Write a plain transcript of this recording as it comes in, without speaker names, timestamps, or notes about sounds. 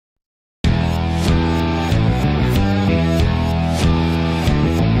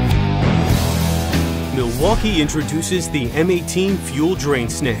Milwaukee introduces the M18 Fuel Drain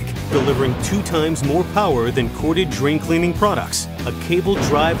Snake, delivering 2 times more power than corded drain cleaning products, a cable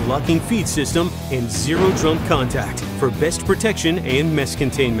drive locking feed system, and zero drum contact for best protection and mess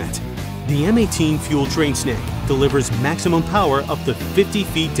containment. The M18 Fuel Drain Snake delivers maximum power up to 50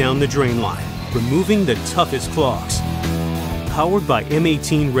 feet down the drain line, removing the toughest clogs. Powered by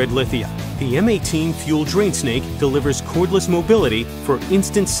M18 Red Lithium, the M18 Fuel Drain Snake delivers cordless mobility for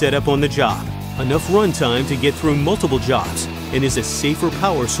instant setup on the job, enough runtime to get through multiple jobs, and is a safer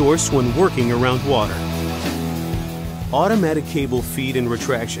power source when working around water. Automatic cable feed and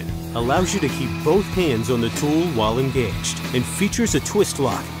retraction allows you to keep both hands on the tool while engaged, and features a twist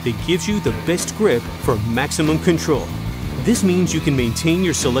lock that gives you the best grip for maximum control. This means you can maintain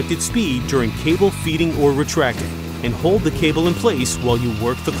your selected speed during cable feeding or retracting, and hold the cable in place while you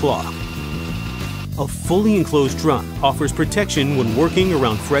work the claw. A fully enclosed drum offers protection when working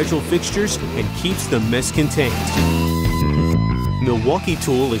around fragile fixtures and keeps the mess contained. Milwaukee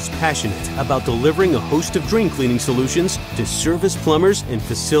Tool is passionate about delivering a host of drain cleaning solutions to service plumbers and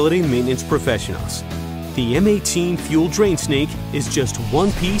facility maintenance professionals. The M18 Fuel Drain Snake is just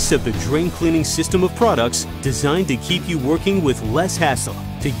one piece of the drain cleaning system of products designed to keep you working with less hassle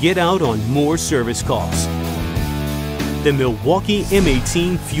to get out on more service calls. The Milwaukee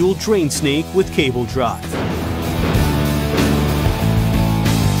M18 Fuel Drain Snake with cable drive.